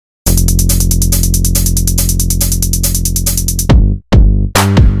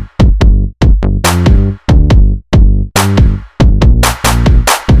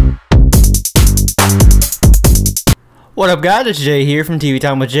What up guys, it's Jay here from TV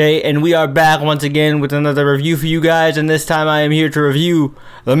Time with Jay, and we are back once again with another review for you guys, and this time I am here to review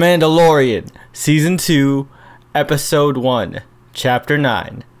The Mandalorian, Season 2, Episode 1, Chapter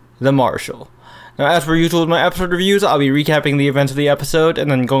 9, The Marshal. Now as per usual with my episode reviews, I'll be recapping the events of the episode, and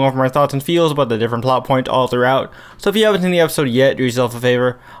then going over my thoughts and feels about the different plot points all throughout. So if you haven't seen the episode yet, do yourself a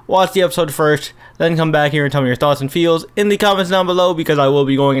favor, watch the episode first, then come back here and tell me your thoughts and feels in the comments down below, because I will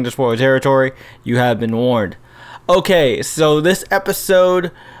be going into spoiler territory. You have been warned. Okay, so this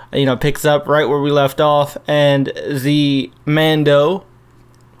episode, picks up right where we left off, and the Mando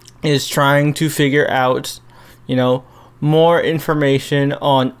is trying to figure out, more information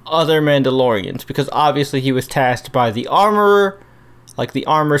on other Mandalorians, because obviously he was tasked by the armorer, like the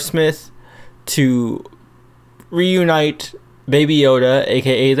armor smith, to reunite Baby Yoda,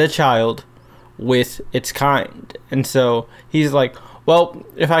 aka the child, with its kind. And so he's like, well,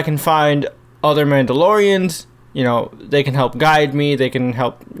 if I can find other Mandalorians, they can help guide me. They can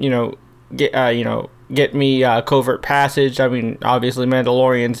help, get me covert passage. I mean, obviously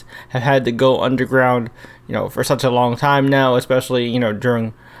Mandalorians have had to go underground, for such a long time now, especially,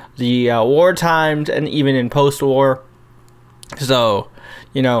 during the war times and even in post-war. So,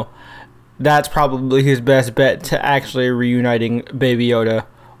 that's probably his best bet to actually reuniting Baby Yoda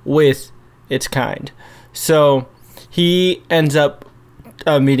with its kind. So he ends up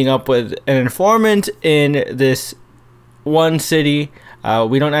meeting up with an informant in this one city.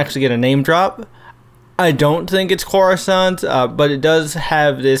 We don't actually get a name drop. I don't think it's Coruscant, but it does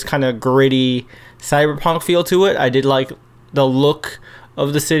have this kind of gritty cyberpunk feel to it. I did like the look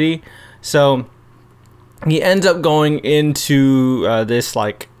of the city. So he ends up going into this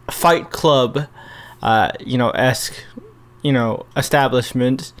like fight club esque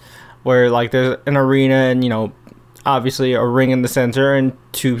establishment where like there's an arena and obviously a ring in the center and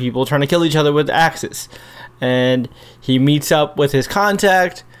two people trying to kill each other with axes. And he meets up with his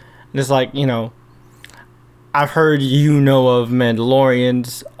contact and it's like, I've heard of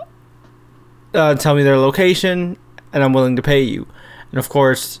Mandalorians, tell me their location and I'm willing to pay you. And of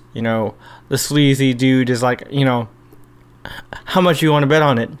course, the sleazy dude is like, how much you want to bet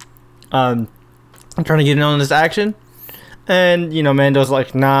on it? I'm trying to get in on this action. And Mando's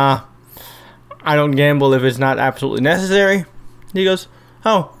like, nah, I don't gamble if it's not absolutely necessary. He goes,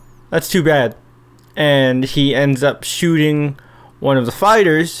 oh, that's too bad. And he ends up shooting one of the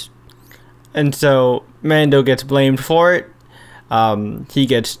fighters. And so Mando gets blamed for it. He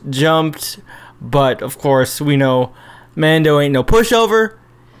gets jumped. But of course, we know Mando ain't no pushover.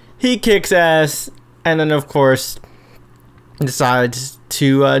 He kicks ass. And then of course decides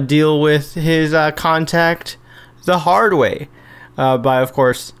to deal with his contact the hard way. By of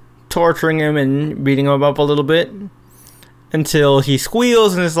course torturing him and beating him up a little bit until he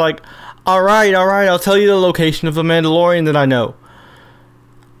squeals and is like, alright, I'll tell you the location of the Mandalorian that I know.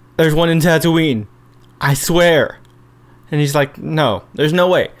 There's one in Tatooine. I swear. And he's like, no, there's no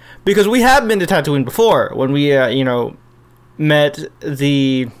way. Because we have been to Tatooine before when we, met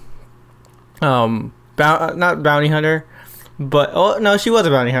the, not bounty hunter, but, oh, no, she was a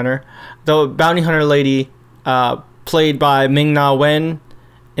bounty hunter. The bounty hunter lady, played by Ming-Na Wen.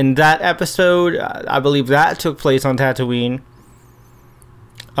 In that episode, I believe that took place on Tatooine,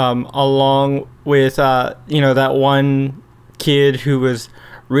 along with, that one kid who was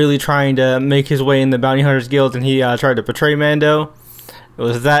really trying to make his way in the Bounty Hunters Guild, and he tried to betray Mando. It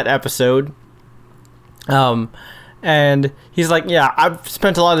was that episode. And he's like, yeah, I've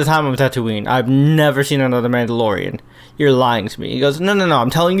spent a lot of time on Tatooine. I've never seen another Mandalorian. You're lying to me. He goes, no, I'm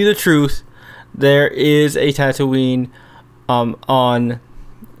telling you the truth. There is a Tatooine on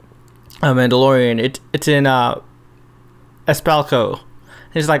Mandalorian. It's in Espalco.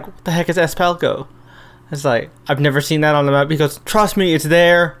 He's like, what the heck is Espalco? It's like, I've never seen that on the map. Because trust me, it's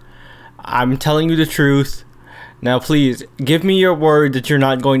there. I'm telling you the truth. Now please give me your word that you're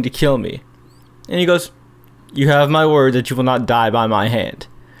not going to kill me. And he goes, you have my word that you will not die by my hand.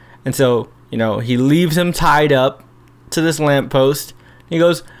 And so he leaves him tied up to this lamppost. He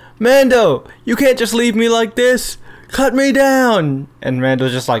goes, Mando, you can't just leave me like this. Cut me down. And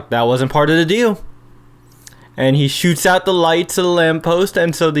Mando's just like, that wasn't part of the deal. And he shoots out the lights of the lamppost,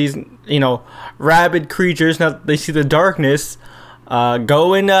 and so these, rabid creatures, now that they see the darkness,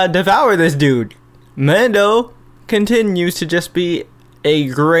 go and devour this dude. Mando continues to just be a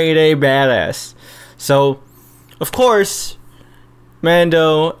grade A badass. So, of course,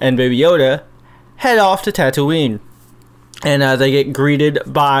 Mando and Baby Yoda head off to Tatooine. And they get greeted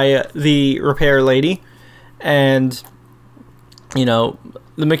by the repair lady. And, the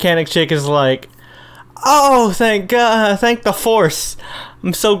mechanic chick is like, Oh, thank God, thank the Force.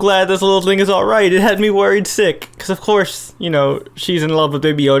 I'm so glad this little thing is alright. It had me worried sick. Because, of course, you know, she's in love with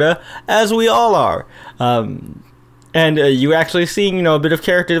Baby Yoda, as we all are. And you actually see, you know, a bit of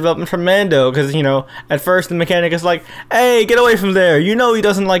character development from Mando. Because, you know, at first the mechanic is like, hey, get away from there. You know he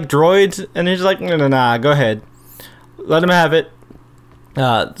doesn't like droids. And he's like, nah, go ahead. Let him have it.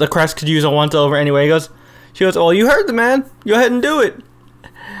 The crest could use a once-over anyway. She goes, oh, you heard the man. Go ahead and do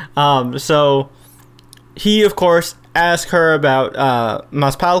it. So he, of course, asks her about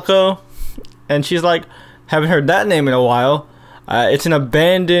Maspalco, and she's like, haven't heard that name in a while. It's an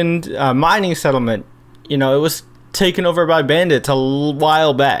abandoned mining settlement. You know, it was taken over by bandits a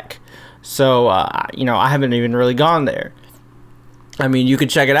while back. So, you know, I haven't even really gone there. I mean, you could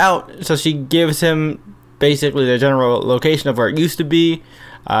check it out. So she gives him basically the general location of where it used to be,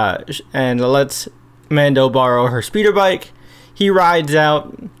 and lets Mando borrow her speeder bike. He rides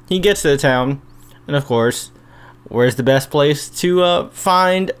out, he gets to the town, and of course, where's the best place to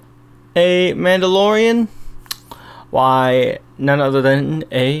find a Mandalorian? Why, none other than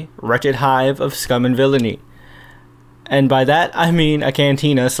a wretched hive of scum and villainy. And by that, I mean a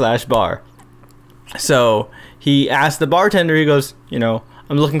cantina / bar. So, he asks the bartender, he goes, you know,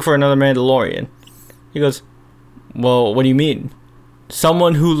 I'm looking for another Mandalorian. He goes, well, what do you mean?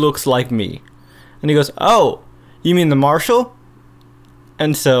 Someone who looks like me. And he goes, oh, you mean the Marshal?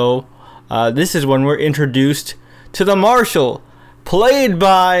 And so, this is when we're introduced to the Marshal, played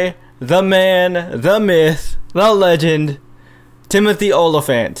by the man, the myth, the legend, Timothy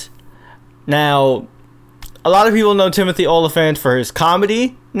Olyphant. Now, a lot of people know Timothy Olyphant for his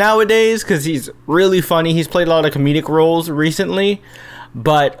comedy nowadays, because he's really funny. He's played a lot of comedic roles recently.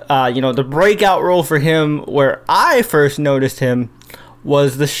 But, you know, the breakout role for him, where I first noticed him,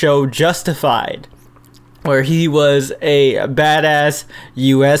 was the show Justified, where he was a badass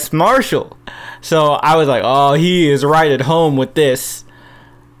U.S. Marshal. So I was like, oh, he is right at home with this.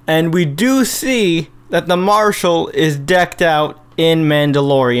 And we do see that the Marshal is decked out in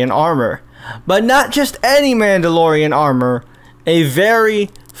Mandalorian armor. But not just any Mandalorian armor, a very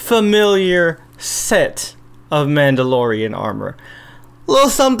familiar set of Mandalorian armor. A little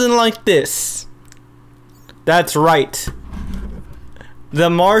something like this. That's right. The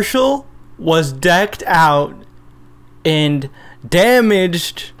Marshal was decked out in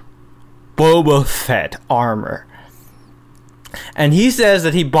damaged Boba Fett armor. And he says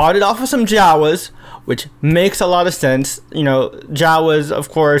that he bought it off of some Jawas, which makes a lot of sense. You know, Jawas, of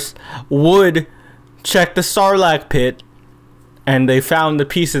course, would check the Sarlacc pit, and they found the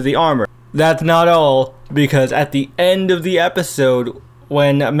piece of the armor. That's not all, because at the end of the episode,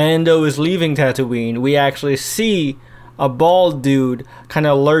 when Mando is leaving Tatooine, we actually see a bald dude kind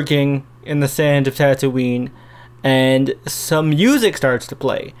of lurking in the sand of Tatooine, and some music starts to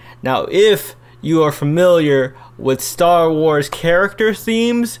play. Now, if you are familiar with Star Wars character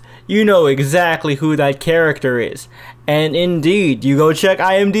themes, you know exactly who that character is. And indeed, you go check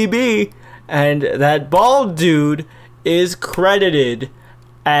IMDb, and that bald dude is credited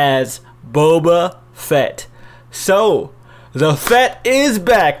as Boba Fett. So, the Fett is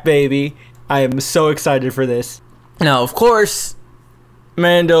back, baby. I am so excited for this. Now, of course,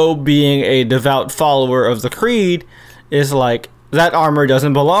 Mando, being a devout follower of the Creed, is like, that armor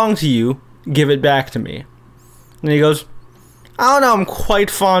doesn't belong to you. Give it back to me. And he goes, I don't know, I'm quite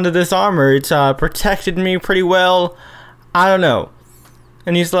fond of this armor. It's protected me pretty well. I don't know.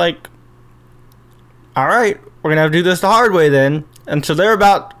 And he's like, alright, we're gonna have to do this the hard way then. And so they're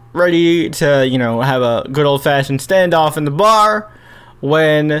about ready to, you know, have a good old-fashioned standoff in the bar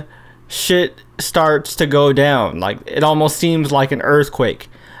when shit starts to go down. Like, it almost seems like an earthquake.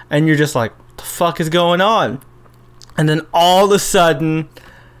 And you're just like, what the fuck is going on? And then all of a sudden,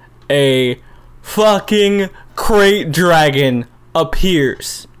 a fucking crate dragon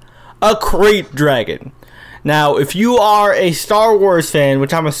appears. A crate dragon. Now, if you are a Star Wars fan,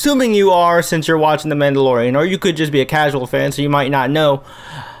 which I'm assuming you are since you're watching The Mandalorian, or you could just be a casual fan, so you might not know,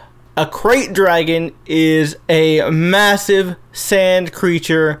 a crate dragon is a massive sand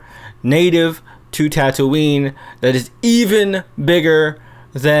creature native to Tatooine that is even bigger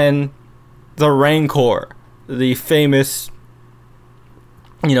than the Rancor, the famous,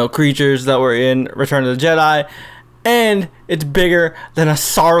 you know, creatures that were in Return of the Jedi, and it's bigger than a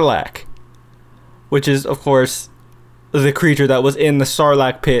Sarlacc, which is, of course, the creature that was in the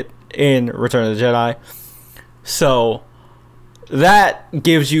Sarlacc pit in Return of the Jedi. So that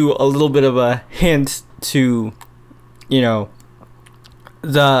gives you a little bit of a hint to, you know,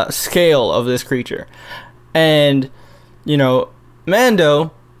 the scale of this creature. And, you know,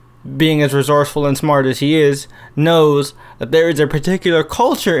 Mando being as resourceful and smart as he is, knows that there is a particular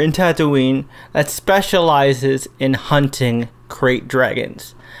culture in Tatooine that specializes in hunting krayt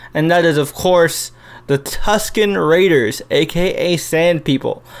dragons. And that is, of course, the Tusken Raiders, aka Sand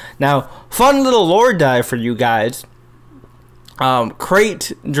People. Now, fun little lore dive for you guys.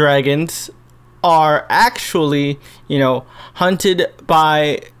 Krayt dragons are actually, hunted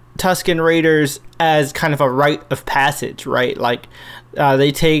by Tusken Raiders as kind of a rite of passage, right? Like,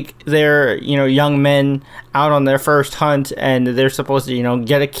 they take their, young men out on their first hunt, and they're supposed to,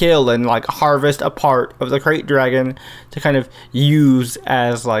 get a kill and, like, harvest a part of the krayt dragon to kind of use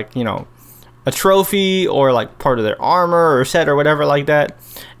as, like, a trophy or, like, part of their armor or set or whatever like that.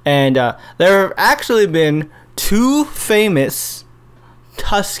 And there have actually been 2 famous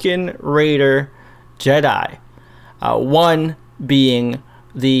Tusken Raider Jedi. One being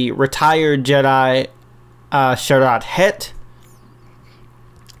the retired Jedi Sharat Het,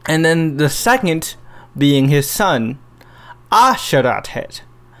 and then the second being his son, Asharat Het.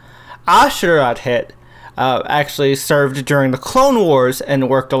 Asharat Het actually served during the Clone Wars and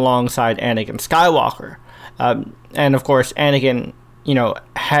worked alongside Anakin Skywalker. And of course, Anakin,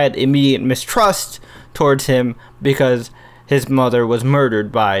 had immediate mistrust towards him because his mother was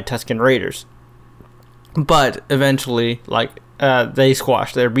murdered by Tusken Raiders. But eventually, they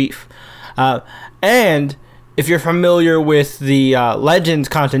squashed their beef. And if you're familiar with the Legends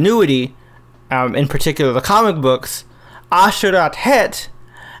continuity, in particular the comic books, Asharat Het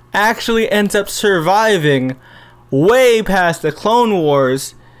actually ends up surviving way past the Clone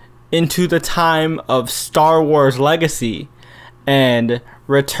Wars into the time of Star Wars Legacy, and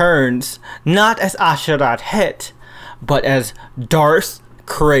returns not as Asharat Het, but as Darth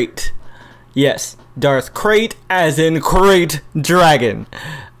Krayt. Yes, Darth Krayt as in Krayt Dragon.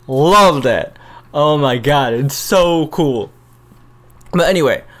 Love that. Oh my god, it's so cool. But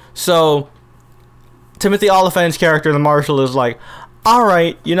anyway, so Timothy Olyphant's character, the Marshal, is like,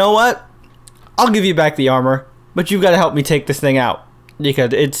 alright, you know what? I'll give you back the armor, but you've got to help me take this thing out,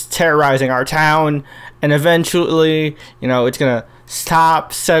 because it's terrorizing our town, and eventually, it's gonna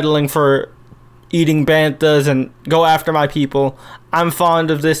stop settling for eating banthas and go after my people. I'm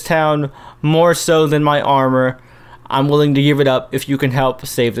fond of this town more so than my armor. I'm willing to give it up if you can help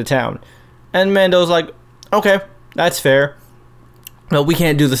save the town. And Mando's like, okay, that's fair, but we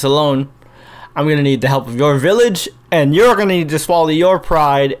can't do this alone. I'm gonna need the help of your village, and you're gonna need to swallow your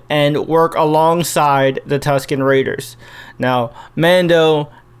pride and work alongside the Tusken Raiders. Now,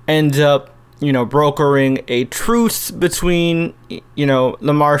 Mando ends up, brokering a truce between,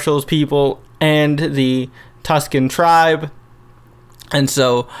 the Marshal's people and the Tusken tribe. And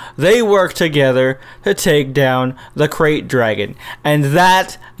so they work together to take down the krayt dragon. And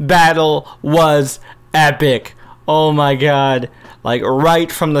that battle was epic. Oh my god. Like,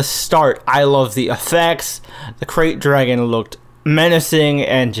 right from the start, I love the effects. The krayt dragon looked menacing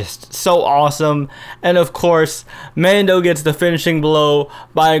and just so awesome. And of course, Mando gets the finishing blow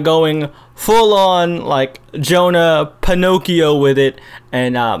by going full on, like, Jonah Pinocchio with it,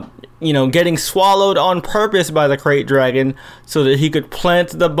 and getting swallowed on purpose by the krayt dragon so that he could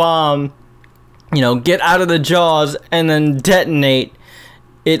plant the bomb, get out of the jaws, and then detonate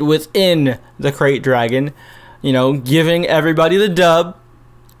it within the krayt dragon, giving everybody the dub.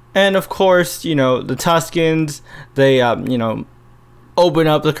 And of course, the Tuskens, they, open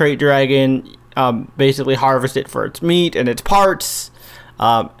up the krayt dragon, basically harvest it for its meat and its parts,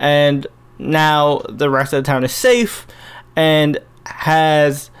 and now the rest of the town is safe and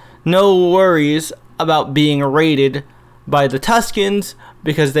has no worries about being raided by the Tuskens,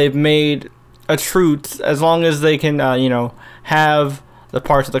 because they've made a truce. As long as they can, have the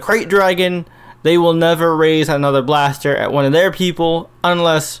parts of the krayt dragon, they will never raise another blaster at one of their people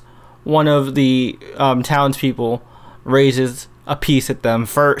unless one of the townspeople raises a piece at them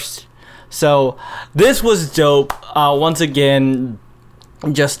first. So this was dope. Once again,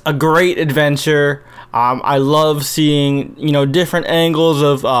 just a great adventure. I love seeing, different angles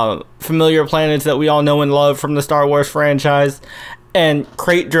of familiar planets that we all know and love from the Star Wars franchise. And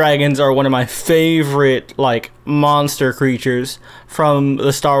krayt dragons are one of my favorite, like, monster creatures from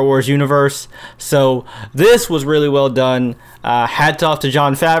the Star Wars universe. So this was really well done. Hats off to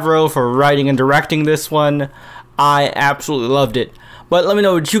Jon Favreau for writing and directing this one. I absolutely loved it. But let me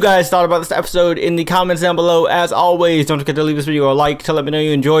know what you guys thought about this episode in the comments down below. As always, don't forget to leave this video a like to let me know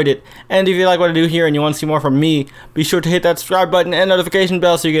you enjoyed it. And if you like what I do here and you want to see more from me, be sure to hit that subscribe button and notification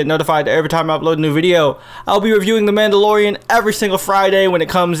bell so you get notified every time I upload a new video. I'll be reviewing The Mandalorian every single Friday when it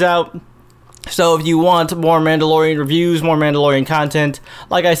comes out. So if you want more Mandalorian reviews, more Mandalorian content,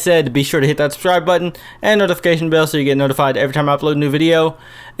 like I said, be sure to hit that subscribe button and notification bell so you get notified every time I upload a new video.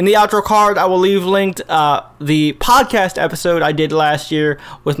 In the outro card, I will leave linked the podcast episode I did last year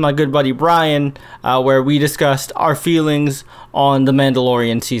with my good buddy Brian, where we discussed our feelings on The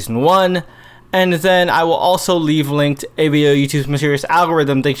Mandalorian Season 1. And then I will also leave linked a video YouTube's mysterious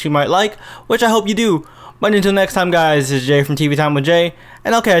algorithm thinks you might like, which I hope you do. But until next time, guys, this is Jay from TV Time with Jay,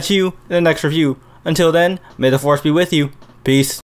 and I'll catch you in the next review. Until then, may the Force be with you. Peace.